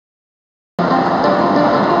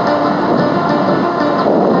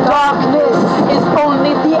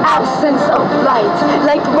right.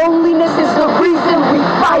 Like loneliness is the reason we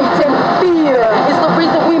fight, and fear is the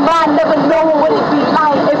reason we might never know what it'd be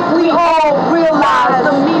like if we all realize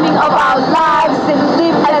the meaning of our lives and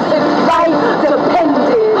live as if life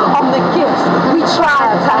depended on the gifts we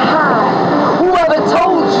tried to hide. Whoever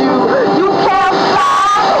told you you can't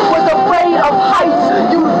fly was afraid of heights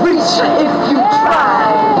you'd reach if you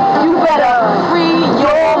tried. You better free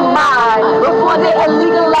your mind before they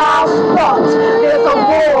illegalize thought. There's a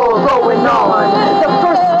war going on. The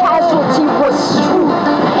first casualty was truth,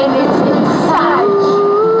 and it's inside you.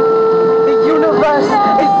 The universe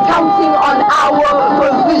is counting on our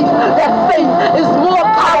belief that faith is more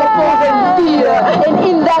powerful than fear. And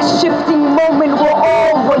in that shifting moment, we'll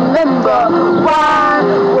all remember why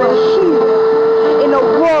we're here. In a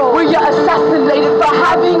world where you're assassinated for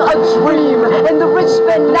having a dream, and the rich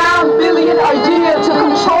spend $9 billion a year to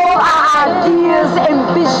control our ideas and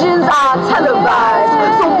visions are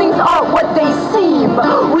televised. So things aren't what they seem.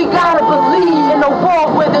 We gotta believe in a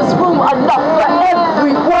world where there's room enough for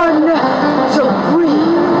everyone to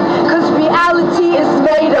breathe. Cause reality is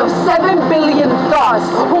made of 7 billion thoughts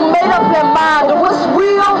who made up their mind of what's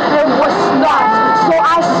real and what's not. So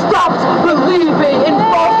I stopped believing in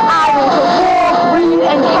false idols of war, greed,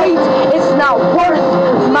 and hate. It's not worth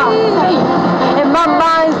my faith. And my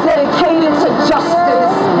mind's dedicated to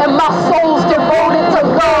justice, and my soul's devoted to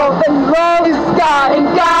love. And love is God, and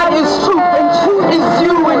God is truth, and truth is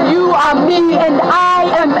you, and you are me, and I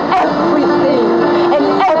am everything, and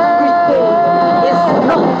everything is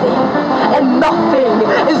nothing, and nothing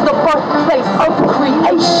is the birthplace of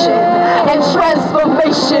creation, and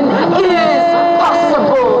transformation is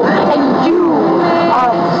possible, and you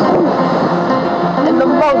are proof. And the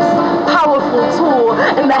most powerful tool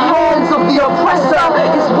in the hands of the oppressor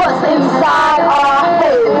is what's inside our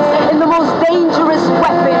heads. And the most dangerous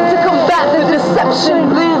weapon to combat the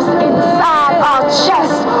deception lives inside our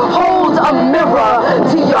chest. Hold a mirror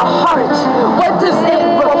to your heart. What does it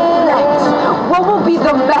reflect? What will be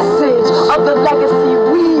the message of the legacy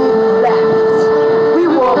we left? We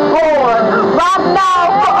were born right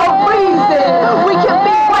now for a reason. We can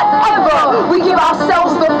be whatever we give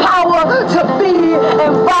ourselves the power to be.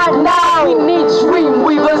 And right now we need dream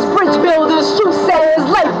weavers, bridge builders, truth sayers,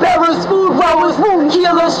 light bearers, food growers, wound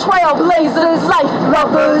healers, trailblazers, life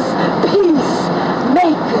lovers, peace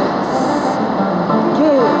makers.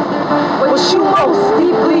 Give what you most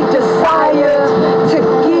deeply desire to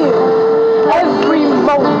give. Every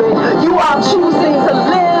moment you are choosing to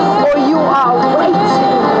live, or you are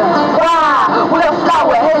waiting. Why would a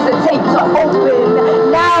flower hesitate to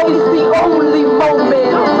open? Now is the only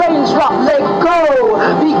moment. Raindrop, let go,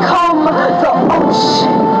 become the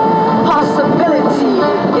ocean. Possibility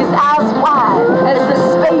is as wide as the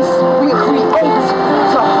space we create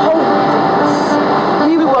to hold us.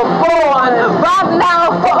 We were born right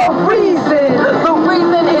now for a reason. The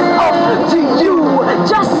reason is up to you.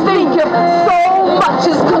 Just think if so much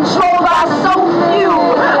is controlled by so few.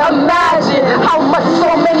 Imagine how much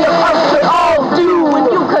so many of us could all do when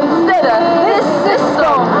you consider this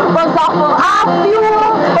system runs off of our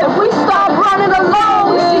fuel. If we start running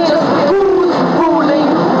alone, see just who's ruling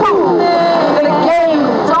who. The game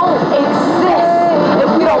don't exist if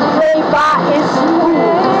we don't play by its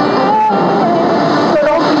rules. So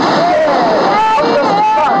don't be scared of the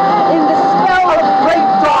sun in the spell of great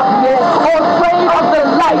darkness, or afraid of the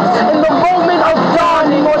light in the moment of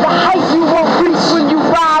dawning, or the height you will reach when you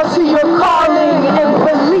rise to your calling and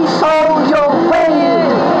release all your weight.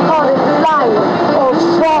 Call it life or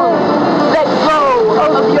wrong. Let go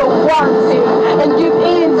of your wanting and give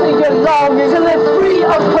in to your longing, to live free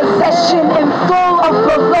of possession and full of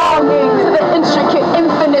belonging to the intricate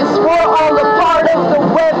infinites. We're all a part of the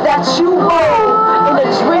web that you wove.